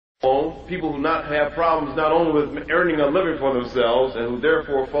People who not have problems not only with earning a living for themselves and who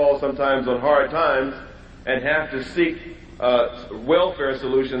therefore fall sometimes on hard times and have to seek welfare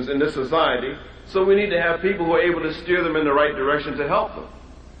solutions in this society. So we need to have people who are able to steer them in the right direction to help them.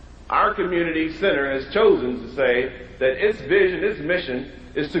 Our community center has chosen to say that its vision, its mission,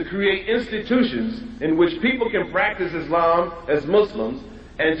 is to create institutions in which people can practice Islam as Muslims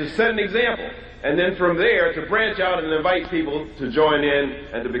and to set an example. And then from there to branch out and invite people to join in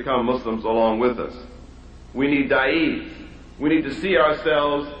and to become Muslims along with us. We need da'is. We need to see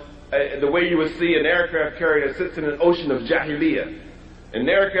ourselves the way you would see an aircraft carrier that sits in an ocean of jahiliyyah. An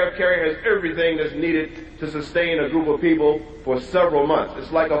aircraft carrier has everything that's needed to sustain a group of people for several months.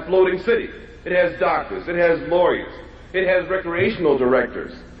 It's like a floating city. It has doctors, it has lawyers, it has recreational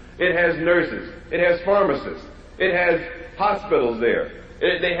directors, it has nurses, it has pharmacists, it has hospitals there.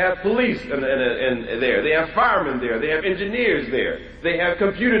 They have police there, they have firemen there, they have engineers there, they have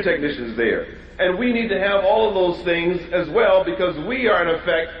computer technicians there. And we need to have all of those things as well because we are in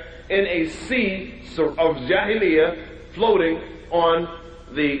effect in a sea of jahiliyyah floating on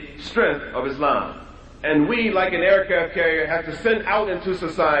the strength of Islam. And we, like an aircraft carrier, have to send out into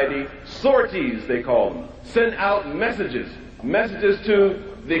society sorties, they call them. Send out messages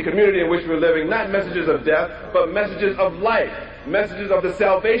to the community in which we're living, not messages of death, but messages of life. Messages of the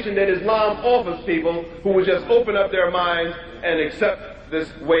salvation that Islam offers people who will just open up their minds and accept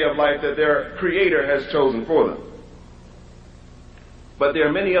this way of life that their Creator has chosen for them. But there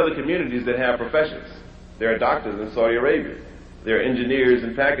are many other communities that have professions. There are doctors in Saudi Arabia. There are engineers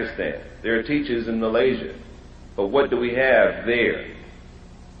in Pakistan. There are teachers in Malaysia. But what do we have there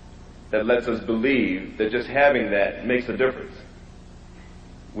that lets us believe that just having that makes a difference?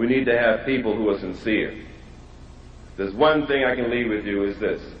 We need to have people who are sincere. There's one thing I can leave with you is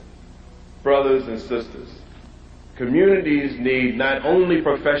this. Brothers and sisters, communities need not only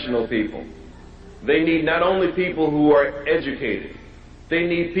professional people, they need not only people who are educated, they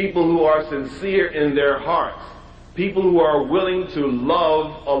need people who are sincere in their hearts, people who are willing to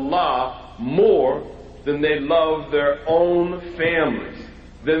love Allah more than they love their own families,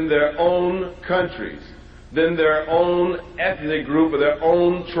 than their own countries, than their own ethnic group or their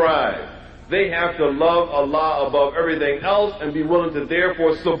own tribe. They have to love Allah above everything else and be willing to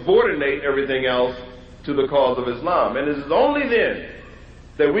therefore subordinate everything else to the cause of Islam. And it is only then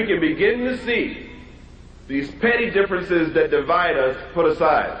that we can begin to see these petty differences that divide us put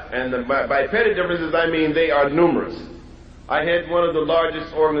aside. And by petty differences I mean they are numerous. I had one of the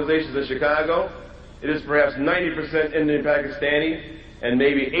largest organizations in Chicago. It is perhaps 90% Indian Pakistani and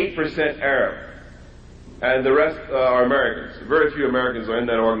maybe 8% Arab. And the rest are Americans. Very few Americans are in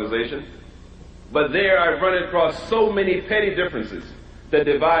that organization. But there I've run across so many petty differences that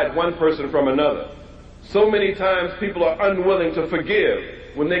divide one person from another. So many times people are unwilling to forgive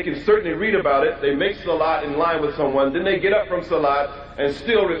when they can certainly read about it. They make salat in line with someone, then they get up from salat and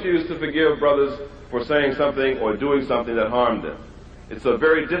still refuse to forgive brothers for saying something or doing something that harmed them. It's a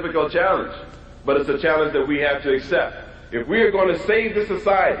very difficult challenge, but it's a challenge that we have to accept. If we are going to save this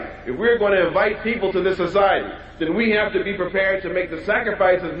society, if we're going to invite people to this society, then we have to be prepared to make the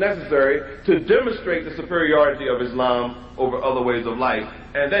sacrifices necessary to demonstrate the superiority of Islam over other ways of life.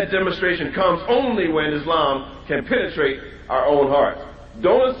 And that demonstration comes only when Islam can penetrate our own hearts.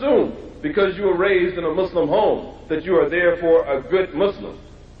 Don't assume because you were raised in a Muslim home that you are therefore a good Muslim.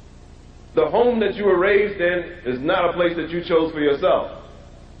 The home that you were raised in is not a place that you chose for yourself.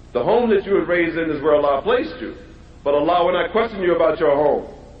 The home that you were raised in is where Allah placed you. But Allah will not question you about your home.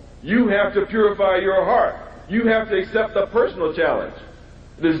 You have to purify your heart. You have to accept the personal challenge.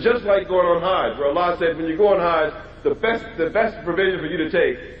 It is just like going on Hajj, where Allah said when you go on Hajj, the best provision for you to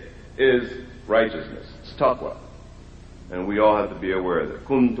take is righteousness. It's taqwa. And we all have to be aware of that.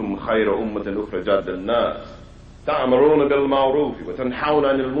 كُنْتُمْ خَيْرَ أُمَّةٍ أُخْرَجَتْ لِلنَّاسِ تَأْمُرُونَ بِالْمَعْرُوفِ وَتَنْهَوْنَ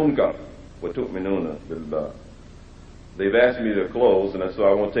عَنِ الْمُنكَرِ وَتُؤْمِنُونَ بِاللَّهِ. They've asked me to close, and so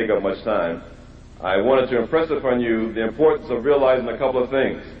I won't take up much time. I wanted to impress upon you the importance of realizing a couple of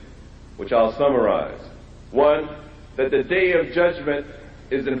things, which I'll summarize. One, that the day of judgment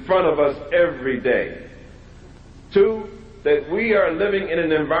is in front of us every day. Two, that we are living in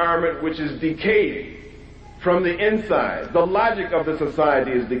an environment which is decaying from the inside. The logic of the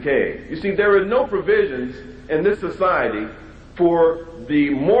society is decaying. You see, there are no provisions in this society for the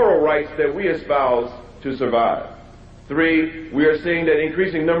moral rights that we espouse to survive. Three, we are seeing that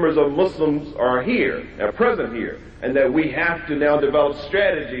increasing numbers of Muslims are here, are present here, and that we have to now develop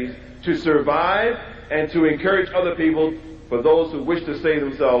strategies to survive and to encourage other people, for those who wish to save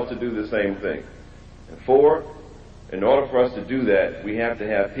themselves, to do the same thing. And four, in order for us to do that, we have to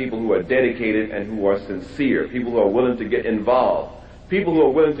have people who are dedicated and who are sincere, people who are willing to get involved, people who are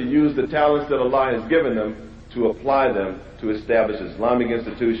willing to use the talents that Allah has given them to apply them to establish Islamic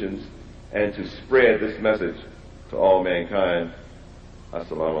institutions and to spread this message to all mankind.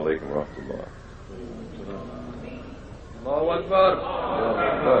 Assalamu alaikum wa rahmatullah. Allahu Akbar.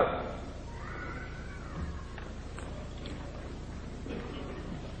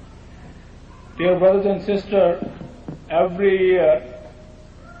 Dear brothers and sisters, every year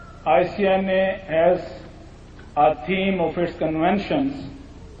ICNA has a theme of its conventions.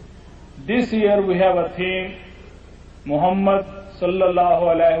 This year we have a theme, Muhammad sallallahu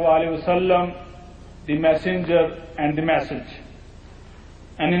alayhi wa sallam, the messenger and the message.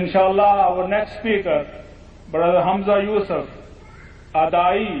 And inshallah our next speaker, Brother Hamza Yusuf,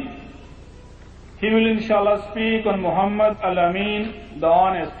 Adai, he will inshallah speak on Muhammad al-Amin, the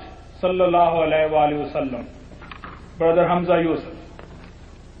honest, sallallahu alayhi wa sallam. Brother Hamza Yusuf.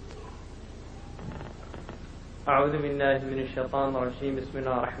 أعوذ بالله من الشيطان الرجيم بسم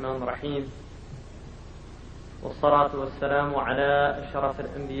الله الرحمن الرحيم والصلاة والسلام على أشرف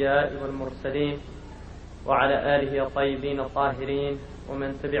الأنبياء والمرسلين وعلى آله الطيبين الطاهرين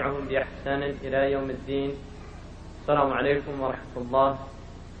ومن تبعهم بإحسان إلى يوم الدين. السلام عليكم ورحمة الله.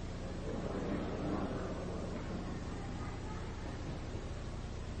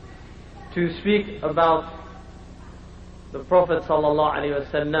 To speak about the Prophet sallallahu alaihi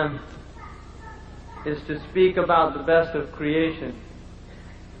wasallam is to speak about the best of creation.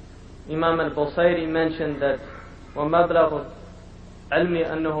 Imam al-Busayri mentioned that وَمَبْلَغُ عِلْمِ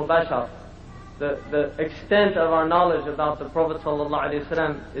أَنَّهُ بَشَرٌ. The extent of our knowledge about the Prophet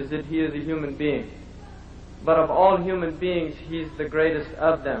ﷺ is that he is a human being. But of all human beings, he's the greatest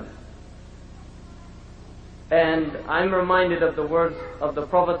of them. And I'm reminded of the words of the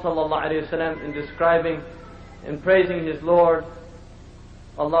Prophet ﷺ in describing and praising his Lord,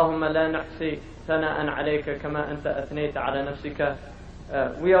 Allahumma la nahsi thana'an alayka kama anta athnayta ala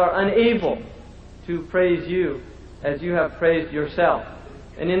nafsika. We are unable to praise you as you have praised yourself.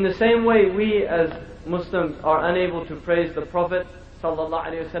 And in the same way, we as Muslims are unable to praise the Prophet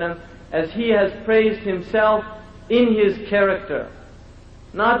ﷺ as he has praised himself in his character.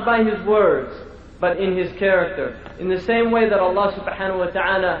 Not by his words, but in his character. In the same way that Allah subhanahu wa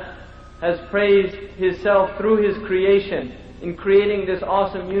ta'ala has praised himself through his creation, in creating this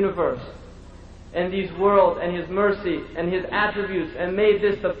awesome universe, and these worlds, and his mercy, and his attributes, and made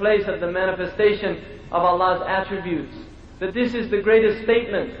this the place of the manifestation of Allah's attributes. That this is the greatest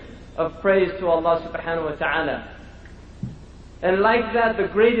statement of praise to Allah subhanahu wa ta'ala. And like that, the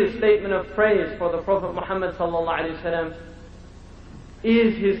greatest statement of praise for the Prophet Muhammad sallallahu alayhi wa sallam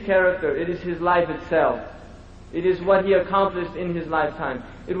is his character, it is his life itself. It is what he accomplished in his lifetime.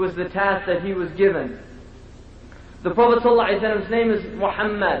 It was the task that he was given. The Prophet sallallahu alayhi wa sallam's name is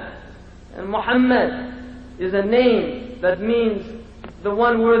Muhammad. And Muhammad is a name that means the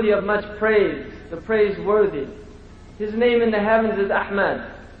one worthy of much praise, the praiseworthy. His name in the heavens is Ahmad,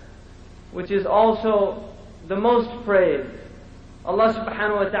 which is also the most praised. Allah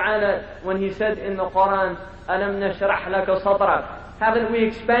subhanahu wa ta'ala, when he said in the Quran, أَلَمْ نَشْرَحْ لَكَ صَدْرَكَ, haven't we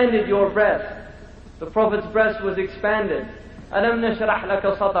expanded your breast? The Prophet's breast was expanded. أَلَمْ نَشْرَحْ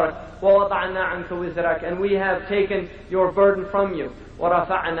لَكَ صَدْرَكَ وَوَضَعْنَا عَنْكَ وِزْرَكَ, and we have taken your burden from you.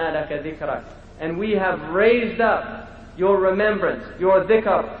 وَرَفَعْنَا لَكَ ذِكْرَكَ, and we have raised up your remembrance, your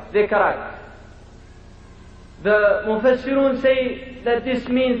dhikrak. The Mufassirun say that this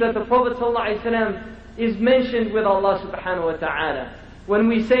means that the Prophet ﷺ is mentioned with Allah subhanahu wa ta'ala. When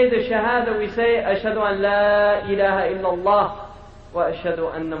we say the Shahada, we say, أشهد أن لا إله إلا الله وأشهد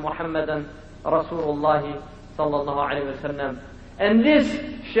أن محمدا رسول الله صلى الله عليه وسلم. And this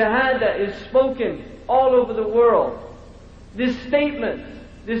Shahada is spoken all over the world. This statement,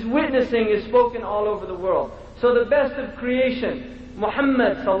 this witnessing is spoken all over the world. So the best of creation,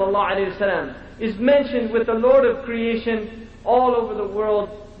 Muhammad sallallahu alayhi wa sallam, is mentioned with the Lord of creation all over the world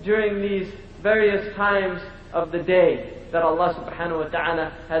during these various times of the day that Allah subhanahu wa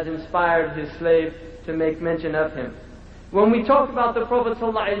ta'ala has inspired his slave to make mention of him. When we talk about the Prophet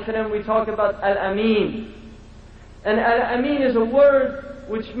sallallahu alaihi wasallam, we talk about al-Amin. And al-Amin is a word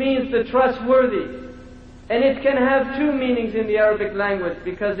which means the trustworthy. And it can have two meanings in the Arabic language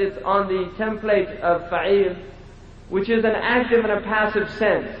because it's on the template of fa'il, which is an active and a passive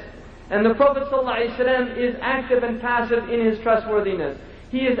sense. And the Prophet ﷺ is active and passive in his trustworthiness.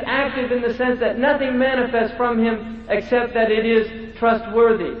 He is active in the sense that nothing manifests from him except that it is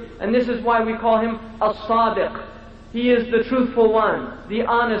trustworthy. And this is why we call him as-Sadiq. He is the truthful one, the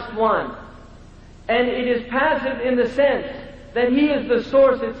honest one. And it is passive in the sense that he is the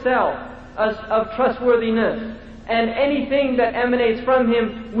source itself of trustworthiness. And anything that emanates from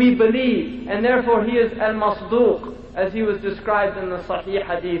him, we believe. And therefore he is al-Masduq. as he was described in the Sahih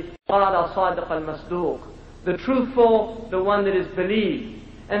Hadith, قَالَ صَادِقَ الْمَصْدُوقِ, the truthful, the one that is believed.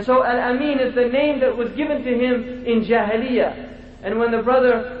 And so Al-Amin is the name that was given to him in Jahiliyyah. And when the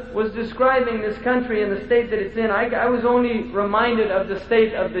brother was describing this country and the state that it's in, I was only reminded of the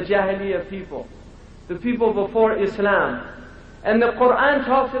state of the Jahiliyyah people, the people before Islam. And the Qur'an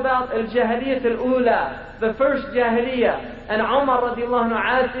talks about al-Jahiliyyah al-Ula, the first Jahiliyyah. And Umar radiallahu anhu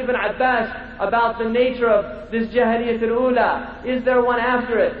asked Ibn Abbas about the nature of this Jahiliyyah al-Ula. Is there one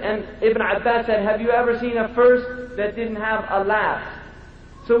after it? And Ibn Abbas said, have you ever seen a first that didn't have a last?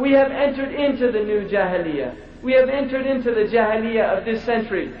 So we have entered into the new Jahiliyyah. We have entered into the Jahiliyyah of this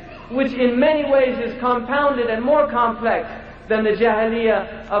century, which in many ways is compounded and more complex than the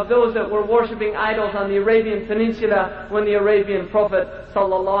Jahiliyyah of those that were worshipping idols on the Arabian Peninsula when the Arabian Prophet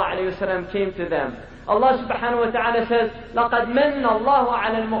sallallahu alayhi wasallam came to them. Allah subhanahu wa ta'ala says, لَقَدْ مَنَّ اللَّهُ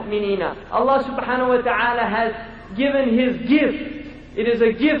عَلَى الْمُؤْمِنِينَ. Allah subhanahu wa ta'ala has given His gift. It is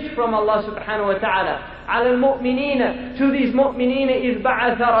a gift from Allah subhanahu wa ta'ala. عَلَى الْمُؤْمِنِينَ, to these mu'mineen, إِذْ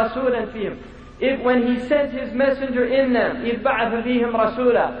بَعَثَ رَسُولًا فِيهِمْ. When He sent His messenger in them, إِذْ بَعَثَ فِيهِمْ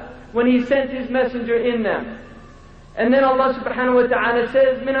رَسُولًا, when He sent His messenger in them. And then Allah subhanahu wa ta'ala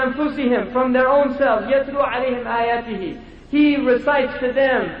says, مِنْ أَنفُسِهِمْ, from their own selves, يَتْلُو عَلَيْهِمْ آيَاتِهِ. He recites to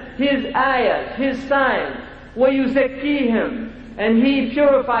them His ayahs, His signs. وَيُزَكِّيهِمْ, and He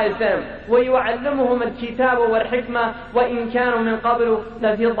purifies them. وَيُعَلِّمُهُمَ الْكِتَابَ وَالْحِكْمَةَ وَإِنْ كَانُوا مِنْ قَبْلُ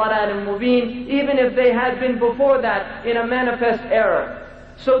لَفِي ضَلَالٍ مُبِينٍ, even if they had been before that in a manifest error.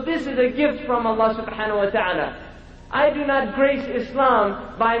 So this is a gift from Allah subhanahu wa ta'ala. I do not grace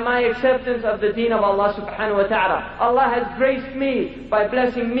Islam by my acceptance of the deen of Allah subhanahu wa ta'ala. Allah has graced me by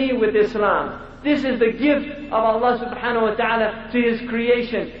blessing me with Islam. This is the gift of Allah subhanahu wa ta'ala to His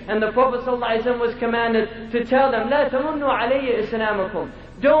creation. And the Prophet sallallahu alaihi wasallam was commanded to tell them, لا تمنوا علي إسلامكم.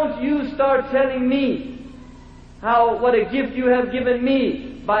 Don't you start telling me what a gift you have given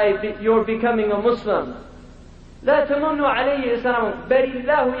me by your becoming a Muslim. لا تمنوا علي إسلامكم بل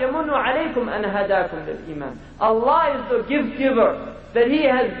الله يمن عليكم أن هداكم للإيمان. Allah is the gift giver, that He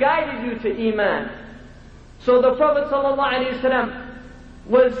has guided you to Iman. So the Prophet sallallahu alaihi wasallam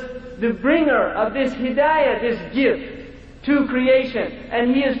was the bringer of this hidayah, this gift to creation,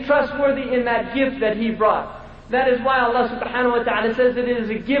 and he is trustworthy in that gift that he brought. That is why Allah subhanahu wa ta'ala says that it is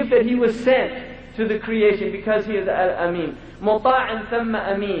a gift that he was sent to the creation, because he is al-Amin. مُطَاعٍ ثَمَّ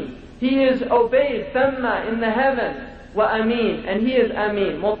أَمِينٍ. He is obeyed, ثَمَّ in the heaven, وَأَمِينٍ, and he is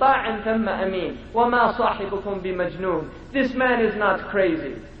Amin. مُطَاعٍ ثَمَّ أَمِينٍ. وَمَا صَاحِبُكُمْ بِمَجْنُونٍ. This man is not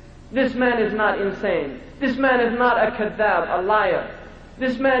crazy. This man is not insane. This man is not a kadhab, a liar.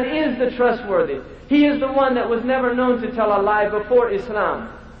 This man is the trustworthy. He is the one that was never known to tell a lie before Islam.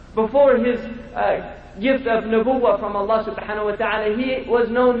 Before his gift of nubuwwah from Allah subhanahu wa ta'ala, he was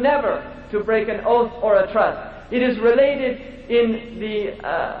known never to break an oath or a trust. It is related in the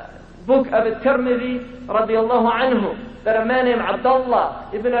book of At-Tirmidhi radiallahu anhu that a man named Abdullah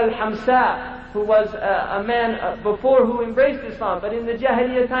ibn al-Hamza, who was a man before who embraced Islam, but in the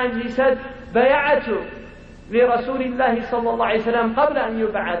Jahiliyyah times he said, بَيَعَتُ لِرَسُولِ اللَّهِ صَلَّى اللَّهُ عَلَيْهِ وسلم قَبْلَ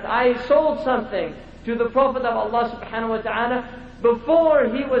أَنْ يُبْعَث. I sold something to the Prophet of Allah subhanahu wa ta'ala before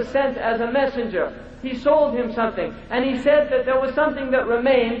he was sent as a messenger. He sold him something, and he said that there was something that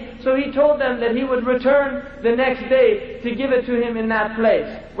remained, so he told them that he would return the next day to give it to him in that place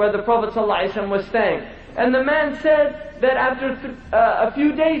where the Prophet ﷺ was staying. And the man said that after a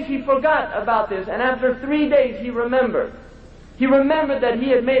few days he forgot about this, and after 3 days he remembered. He remembered that he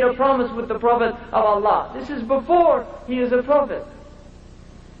had made a promise with the Prophet of Allah. This is before he is a Prophet.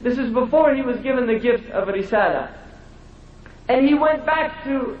 This is before he was given the gift of Risala. And he went back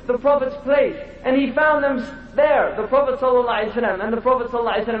to the Prophet's place, and he found them there, the Prophet ﷺ. And the Prophet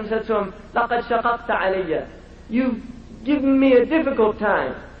ﷺ said to him, لَقَدْ شَقَقْتَ عَلَيَّ. You've given me a difficult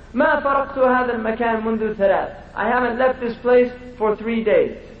time. مَا فَرَقْتُ هَذَا الْمَكَانِ مُنْذُ ثَلَاثٍ. I haven't left this place for 3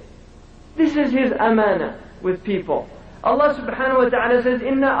 days. This is his amana with people. Allah subhanahu wa ta'ala says,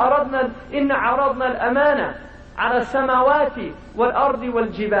 إِنَّ عَرَضْنَا الْأَمَانَةَ عَلَى السَّمَاوَاتِ وَالْأَرْضِ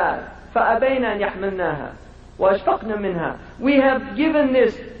وَالْجِبَالِ فَأَبَيْنَ أَنْ يَحْمِلْنَاهَا وَأَشْفَقْنَ مِنْهَا. We have given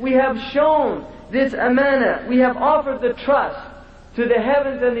this, we have shown this amana, we have offered the trust to the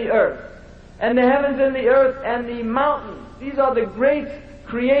heavens and the earth. And the heavens and the earth and the mountains, these are the great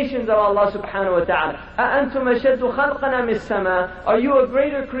creations of Allah subhanahu wa ta'ala. أَأَنْتُمْ أَشَدُّ خَلْقَنَا مِنَ السَّمَاءِ. Are you a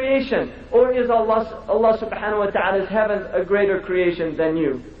greater creation, or is Allah subhanahu wa ta'ala's heavens a greater creation than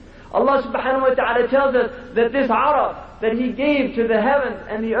you? Allah subhanahu wa ta'ala tells us that this araf that He gave to the heavens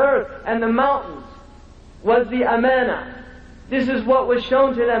and the earth and the mountains was the amana. This is what was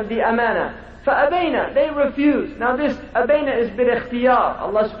shown to them, the amana. فَأَبَيْنَا, they refused. Now this abayna is bil-ikhtiyar.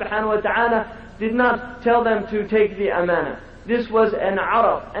 Allah subhanahu wa ta'ala did not tell them to take the amana. This was an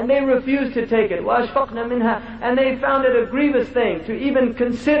Arab, and they refused to take it. وَأَشْفَقْنَ مِنْهَا, and they found it a grievous thing to even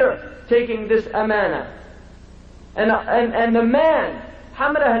consider taking this amana. And the man,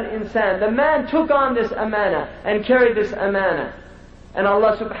 حَمْلَهَا الْإِنسان, the man took on this amana and carried this amana. And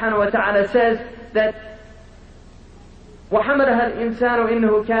Allah subhanahu wa ta'ala says that وَحَمَلَهَا الْإِنسَانُ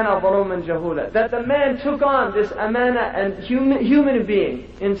إِنَّهُ كَانَ ظَلُومًا جَهُولًا, that the man took on this amana, and human being,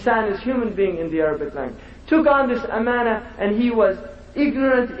 insan is human being in the Arabic language, took on this amana, and he was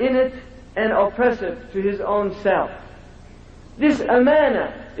ignorant in it and oppressive to his own self. This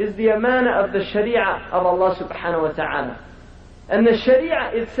amana is the amana of the sharia of Allah subhanahu wa ta'ala. And the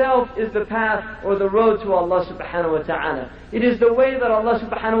sharia itself is the path or the road to Allah subhanahu wa ta'ala. It is the way that Allah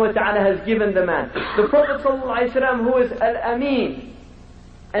subhanahu wa ta'ala has given the man. The Prophet sallallahu alayhi wa sallam, who is al-Amin,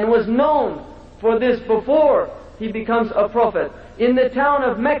 and was known for this before he becomes a prophet, in the town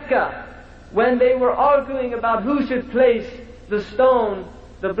of Mecca, when they were arguing about who should place the stone,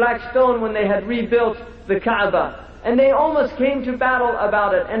 the black stone, when they had rebuilt the Kaaba. And they almost came to battle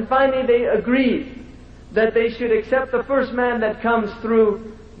about it, and finally they agreed that they should accept the first man that comes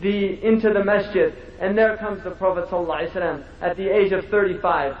through into the masjid. And there comes the Prophet ﷺ at the age of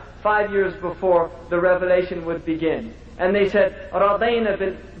 35, 5 years before the revelation would begin. And they said,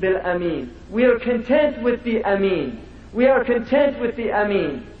 رَضَيْنَا بِالْأَمِينَ, we are content with the Amin. We are content with the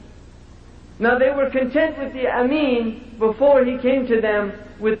Amin. Now they were content with the Amin before he came to them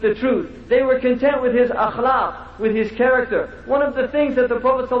with the truth. They were content with his akhlaq, with his character. One of the things that the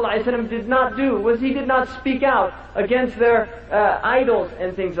Prophet ﷺ did not do was he did not speak out against their idols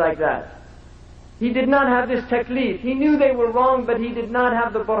and things like that. He did not have this taklif. He knew they were wrong, but he did not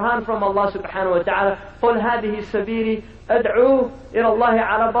have the burhan from Allah subhanahu wa ta'ala. قُلْ هَذِهِ السَّبِيلِ أَدْعُوا إِلَى اللَّهِ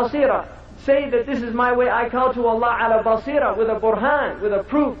عَلَى بَصِيرَةٍ. Say that this is my way, I call to Allah ala basira, with a burhan, with a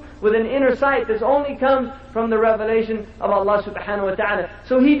proof, with an inner sight. This only comes from the revelation of Allah subhanahu wa ta'ala.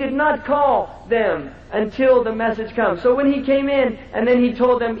 So he did not call them until the message comes. So when he came in, and then he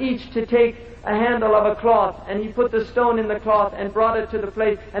told them each to take a handle of a cloth, and he put the stone in the cloth and brought it to the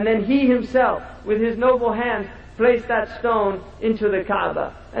place, and then he himself, with his noble hands, placed that stone into the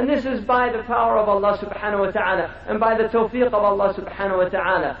Kaaba. And this is by the power of Allah subhanahu wa ta'ala, and by the tawfiq of Allah subhanahu wa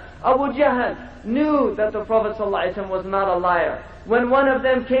ta'ala. Abu Jahl knew that the Prophet ﷺ was not a liar. When one of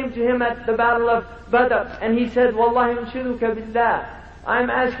them came to him at the battle of Badr, and he said, Wallahi unshiduka billah,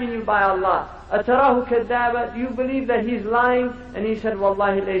 I'm asking you by Allah, atarahu kadhaba, do you believe that he's lying? And he said,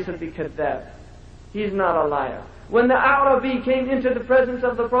 Wallahi laysa bi kadhab, he's not a liar. When the Arabi came into the presence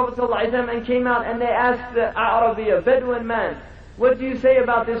of the Prophet ﷺ and came out, and they asked the Arabi, a Bedouin man, what do you say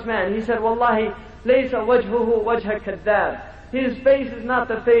about this man? He said, Wallahi laysa wajhuhu wajha kadhab, his face is not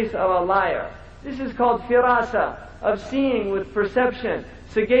the face of a liar. This is called firasa, of seeing with perception,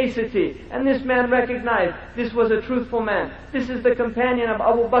 sagacity. And this man recognized this was a truthful man. This is the companion of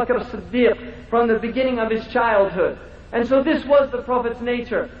Abu Bakr as-Siddiq from the beginning of his childhood. And so this was the Prophet's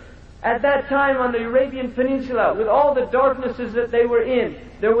nature. At that time on the Arabian Peninsula, with all the darknesses that they were in,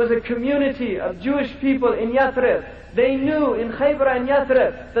 there was a community of Jewish people in Yathrib. They knew in Khaybar and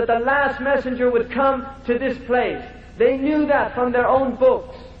Yathrib that the last messenger would come to this place. They knew that from their own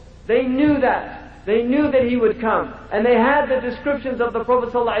books. They knew that. They knew that he would come. And they had the descriptions of the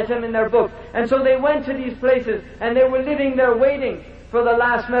Prophet ﷺ in their books. And so they went to these places, and they were living there waiting for the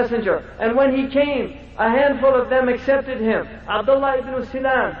last messenger. And when he came, a handful of them accepted him. Abdullah ibn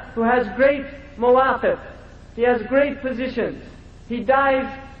Salam, who has great mawaqif, he has great positions. He dies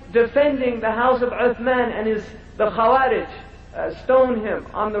defending the house of Uthman, and the Khawarij stoned him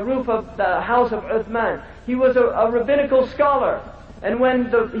on the roof of the house of Uthman. He was a rabbinical scholar. And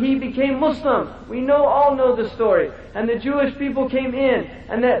when he became Muslim, we all know the story. And the Jewish people came in,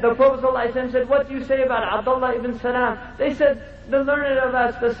 and the Prophet ﷺ said, what do you say about Abdullah ibn Salam? They said, the learned of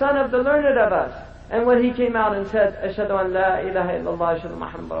us, the son of the learned of us. And when he came out and said, Ashhadu an la ilaha illallah, Ashhadu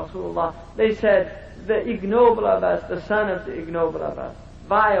Muhammad Rasulullah, they said, the ignoble of us, the son of the ignoble of us.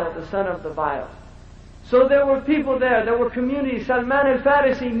 Vile, the son of the vile. So there were people there were communities. Salman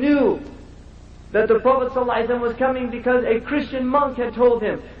al-Farisi knew that the Prophet ﷺ was coming because a Christian monk had told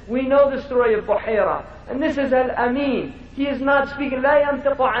him. We know the story of Buhaira. And this is al-Amin. He is not speaking, لا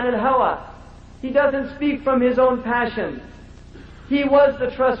ينطق عن الهوى. He doesn't speak from his own passion. He was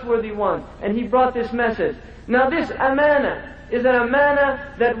the trustworthy one, and he brought this message. Now this amana is an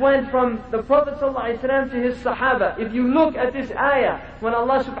amana that went from the Prophet ﷺ to his Sahaba. If you look at this ayah, when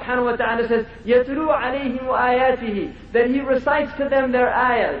Allah subhanahu wa ta'ala says, يَتْلُو عَلَيْهِمْ وَآيَاتِهِ, that he recites to them their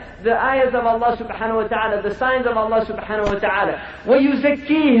ayahs, the ayahs of Allah subhanahu wa ta'ala, the signs of Allah subhanahu wa ta'ala.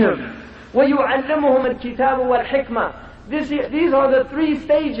 وَيُزَكِّيهِمْ وَيُعَلِّمُهُمْ الْكِتَابُ وَالْحِكْمَةِ. These are the three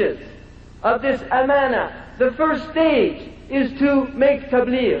stages of this amana, the first stage is to make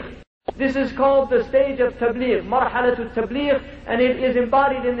tabligh. This is called the stage of tabligh, marhalatul tabligh, and it is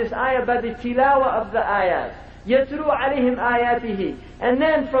embodied in this ayah by the tilawa of the ayat. يَتْلُو عَلَيْهِمْ آيَاتِهِ. And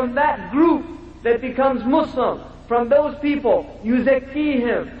then from that group that becomes Muslim, from those people,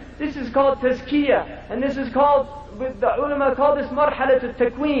 yuzakkihim. This is called tazkiyah, and this is called, the ulama call this marhalatul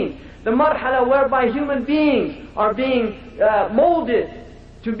takween, the marhala whereby human beings are being molded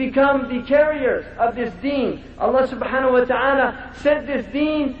to become the carriers of this deen. Allah subhanahu wa ta'ala sent this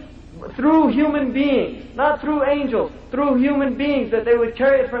deen through human beings, not through angels, through human beings, that they would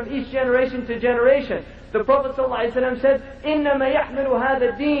carry it from each generation to generation. The Prophet ﷺ said, إِنَّمَا يَحْمِلُ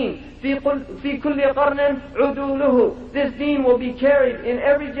هَذَا الدِّينِ فِي كُلِّ قَرْنٍ عُدُولُهُ. This deen will be carried in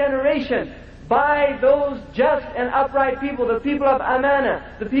every generation by those just and upright people, the people of amana,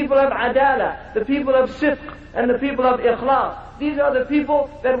 the people of adala, the people of sidq, and the people of ikhlas. These are the people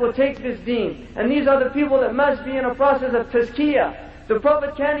that will take this deen. And these are the people that must be in a process of tazkiyah. The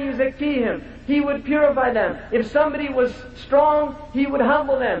Prophet can yuzakkihim. He would purify them. If somebody was strong, he would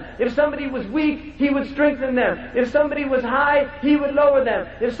humble them. If somebody was weak, he would strengthen them. If somebody was high, he would lower them.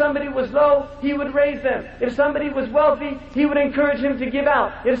 If somebody was low, he would raise them. If somebody was wealthy, he would encourage him to give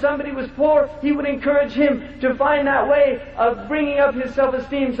out. If somebody was poor, he would encourage him to find that way of bringing up his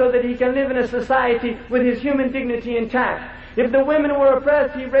self-esteem so that he can live in a society with his human dignity intact. If the women were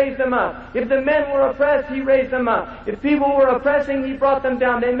oppressed, he raised them up. If the men were oppressed, he raised them up. If people were oppressing, he brought them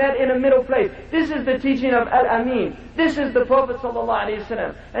down. They met in a middle place. This is the teaching of Al-Amin. This is the Prophet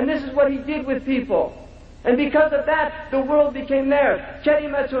ﷺ. And this is what he did with people. And because of that, the world became theirs.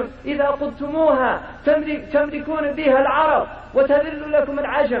 كَلِمَةٌ إِذَا قُلْتُمُوهَا تَمْلِكُونَ بِهَا الْعَرَبِ وَتَذِلُّ لَكُمْ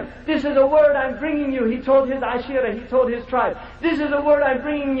الْعَجَمِ. This is a word I'm bringing you. He told his ashira, he told his tribe. This is a word I'm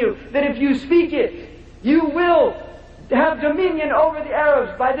bringing you, that if you speak it, you will have dominion over the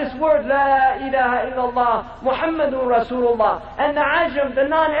Arabs by this word, La ilaha illallah, Muhammadun Rasulullah. And the Ajam, the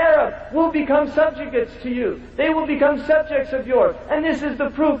non-Arab, will become subjugates to you. They will become subjects of yours. And this is the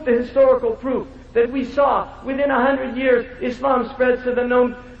proof, the historical proof, that we saw within 100 years, Islam spreads to the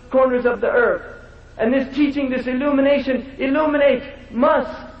known corners of the earth. And this teaching, this illumination, illuminates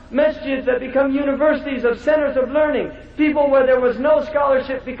masjids that become universities of centers of learning. People where there was no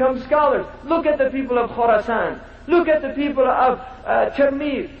scholarship become scholars. Look at the people of Khurasan. Look at the people of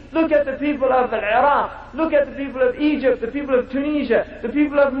Tirmiz. Look at the people of Iraq. Look at the people of Egypt, the people of Tunisia, the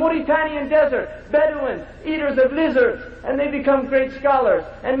people of Mauritanian desert, Bedouins, eaters of lizards, and they become great scholars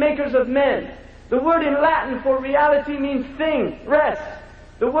and makers of men. The word in Latin for reality means thing, rest.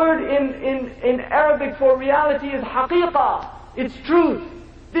 The word in Arabic for reality is haqiqah. It's truth.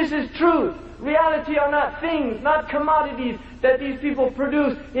 This is truth. Reality are not things, not commodities that these people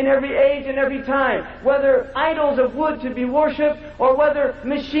produce in every age and every time. Whether idols of wood to be worshipped or whether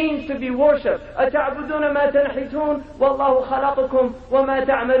machines to be worshipped. أَتَعْبُدُونَ مَا تَنْحِتُونَ وَاللَّهُ خَلَقَكُمْ وَمَا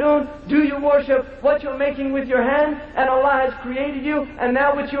تَعْمَلُونَ. Do you worship what you're making with your hand and Allah has created you and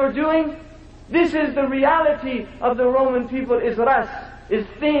now what you're doing? This is the reality of the Roman people, is ras, is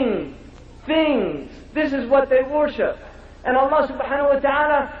things. This is what they worship. And Allah subhanahu wa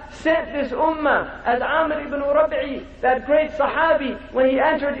ta'ala sent this ummah as Amr ibn Rabi'i, that great sahabi, when he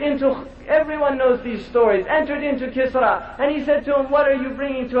entered into, everyone knows these stories, entered into Kisra, and he said to him, what are you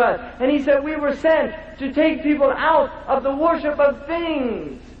bringing to us? And he said, we were sent to take people out of the worship of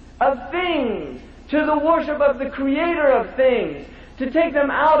things, to the worship of the creator of things, to take them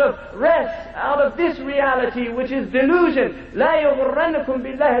out of rest, out of this reality which is delusion. لا يغرنكم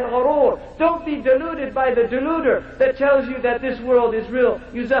بالله الغرور. Don't be deluded by the deluder that tells you that this world is real.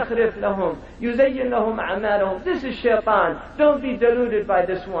 يزخرف لهم يزين لهم أعمالهم. This is shaitan. Don't be deluded by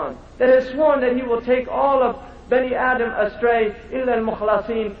this one that has sworn that he will take all of Bani Adam astray, إلا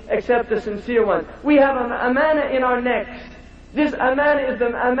المخلصين, except the sincere ones. We have an amana in our necks. This amana is the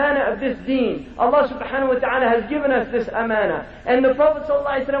amana of this deen. Allah subhanahu wa ta'ala has given us this amana. And the Prophet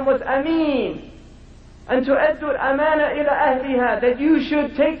ﷺ was ameen. And to addu amana ila ahliha, that you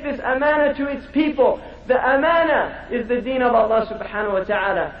should take this amana to its people. The amana is the deen of Allah subhanahu wa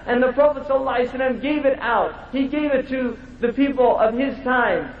ta'ala. And the Prophet ﷺ gave it out. He gave it to the people of his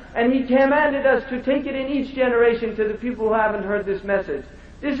time. And he commanded us to take it in each generation to the people who haven't heard this message.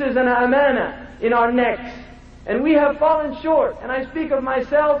 This is an amana in our necks. And we have fallen short, and I speak of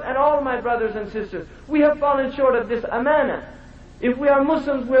myself and all my brothers and sisters. We have fallen short of this amana. If we are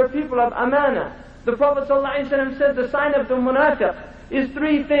Muslims, we are people of amana. The Prophet ﷺ said the sign of the munafiq is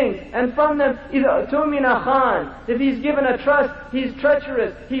three things, and from them, إِذَا أُتُمِنَ خَانٍ. If he's given a trust, he's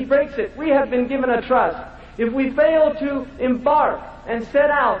treacherous, he breaks it. We have been given a trust. If we fail to embark and set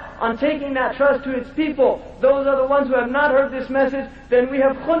out on taking that trust to its people, those are the ones who have not heard this message, then we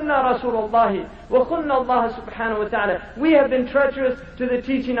have khunna Rasulullahi wa khunna Allah subhanahu wa ta'ala. We have been treacherous to the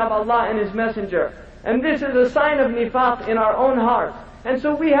teaching of Allah and His Messenger. And this is a sign of nifaq in our own hearts. And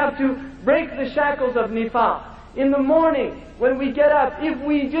so we have to break the shackles of nifaq. In the morning, when we get up, if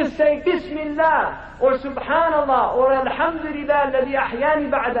we just say Bismillah, or Subhanallah, or Alhamdulillah alladhi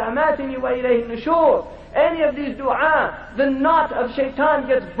ahyani ba'da amatini wa ilayhi nushur, any of these dua, the knot of shaitan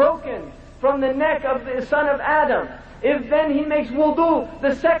gets broken from the neck of the son of Adam. If then he makes wudu,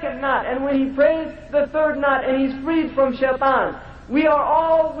 the second knot, and when he prays, the third knot, and he's freed from shaitan. We are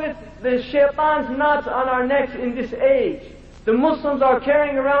all with the shaitan's knots on our necks in this age. The Muslims are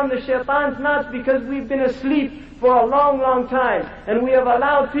carrying around the shaitan's knots because we've been asleep for a long, long time. And we have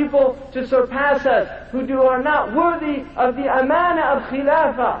allowed people to surpass us who are not worthy of the amana of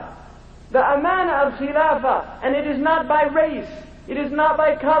khilafah. The amana of khilafah. And it is not by race. It is not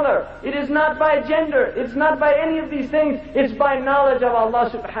by color. It is not by gender. It's not by any of these things. It's by knowledge of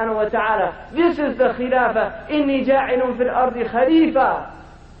Allah subhanahu wa ta'ala. This is the khilafah. Inni ja'ilun fil ardi khalifa.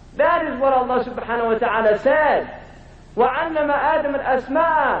 That is what Allah subhanahu wa ta'ala said. وَعَلَّمَ آدَمَ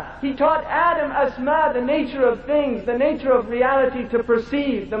الْأَسْمَاءَ. He taught Adam asma, the nature of things, the nature of reality to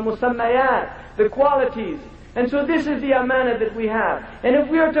perceive, the musammayat, the qualities. And so this is the amana that we have. And if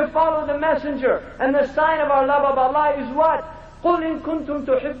we are to follow the messenger, and the sign of our love of Allah is what? قُلْ إِن كُنْتُمْ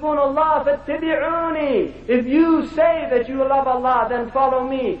تُحِبُّونَ اللَّهَ فَاتَّبِعُونِي. If you say that you love Allah, then follow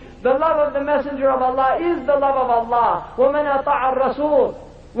me. The love of the messenger of Allah is the love of Allah. وَمَنْ أَطَاعَ الرَّسُولِ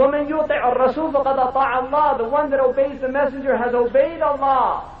وَمَنْ يُطِعُ الرَّسُولَ فَقَدْ أَطَاعَ اللَّهِ. The one that obeys the messenger has obeyed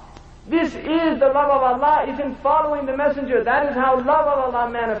Allah. This is the love of Allah, is in following the messenger. That is how love of Allah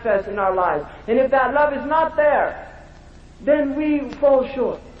manifests in our lives. And if that love is not there, then we fall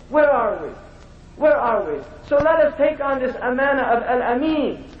short. Where are we? Where are we? So let us take on this amana of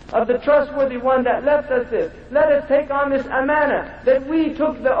al-Amin, of the trustworthy one that left us this. Let us take on this amana that we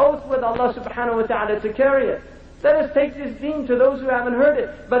took the oath with Allah subhanahu wa ta'ala to carry it. Let us take this deen to those who haven't heard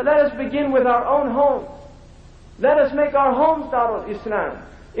it. But let us begin with our own homes. Let us make our homes Darul Islam.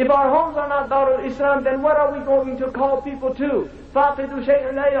 If our homes are not Darul Islam, then what are we going to call people to? فَاقِدُ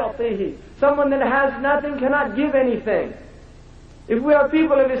شَيْءٍ لَا يُعْطِيهِ. Someone that has nothing cannot give anything. If we are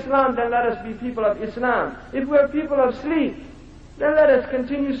people of Islam, then let us be people of Islam. If we are people of sleep, then let us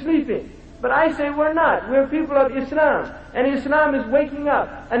continue sleeping. But I say we're not. We're people of Islam. And Islam is waking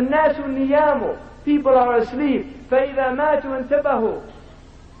up. النَّاسُ نِيَامُ. People are asleep. فَإِذَا مَاتُوا انْتَبَهُوا.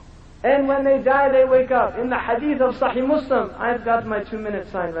 And when they die, they wake up. In the hadith of Sahih Muslim, I've got my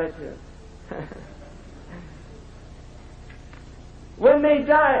 2-minute sign right here. When they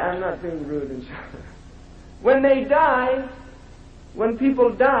die, I'm not being rude, inshallah. When they die, when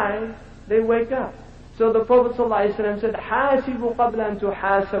people die, they wake up. So the Prophet ﷺ said, حَاسِبُوا قَبْلَ أَن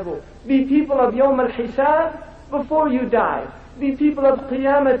تُحَاسَبُوا. Be people of Yawm al-Hisab before you die. Be people of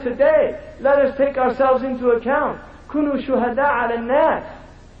Qiyamah today. Let us take ourselves into account. كُنُوا شُهَدَاءَ عَلَى النَّاسِ.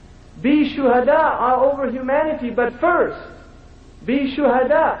 Be shuhada over humanity, but first, be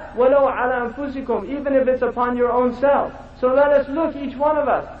shuhada walau ala anfusikum, even if it's upon your own self. So let us look, each one of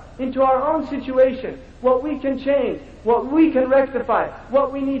us, into our own situation, what we can change, what we can rectify,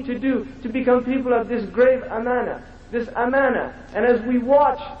 what we need to do to become people of this grave amana, this amana. And as we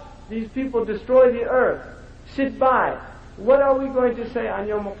watch these people destroy the earth, sit by, what are we going to say on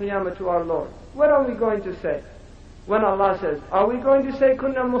Yawm al-Qiyamah to our Lord? What are we going to say? When Allah says, are we going to say,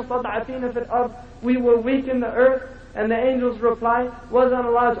 كُنَّا مُسْتَضْعَفِينَ فِي الْأَرْضِ, we were weak in the earth? And the angels reply, was on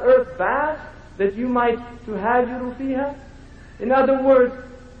Allah's earth vast, that you might tuhajiru fiha? In other words,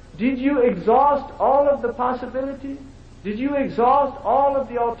 did you exhaust all of the possibilities? Did you exhaust all of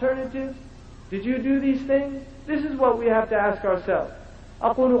the alternatives? Did you do these things? This is what we have to ask ourselves.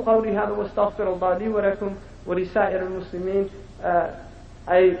 أقول قولي هذا واستغفر الله لي ولكم ولسائر المسلمين.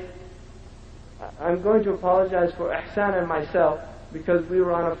 I'm going to apologize for Ihsan and myself because we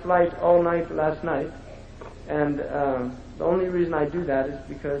were on a flight all night last night, and the only reason I do that is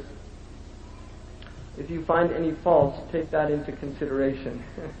because if you find any faults, take that into consideration.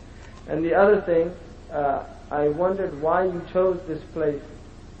 And the other thing, I wondered why you chose this place,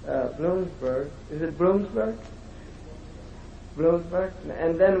 Bloomsburg. Is it Bloomsburg? Bloomsburg?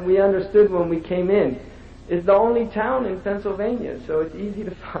 And then we understood when we came in, it's the only town in Pennsylvania, so it's easy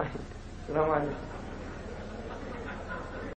to find. Assalamu alaikum.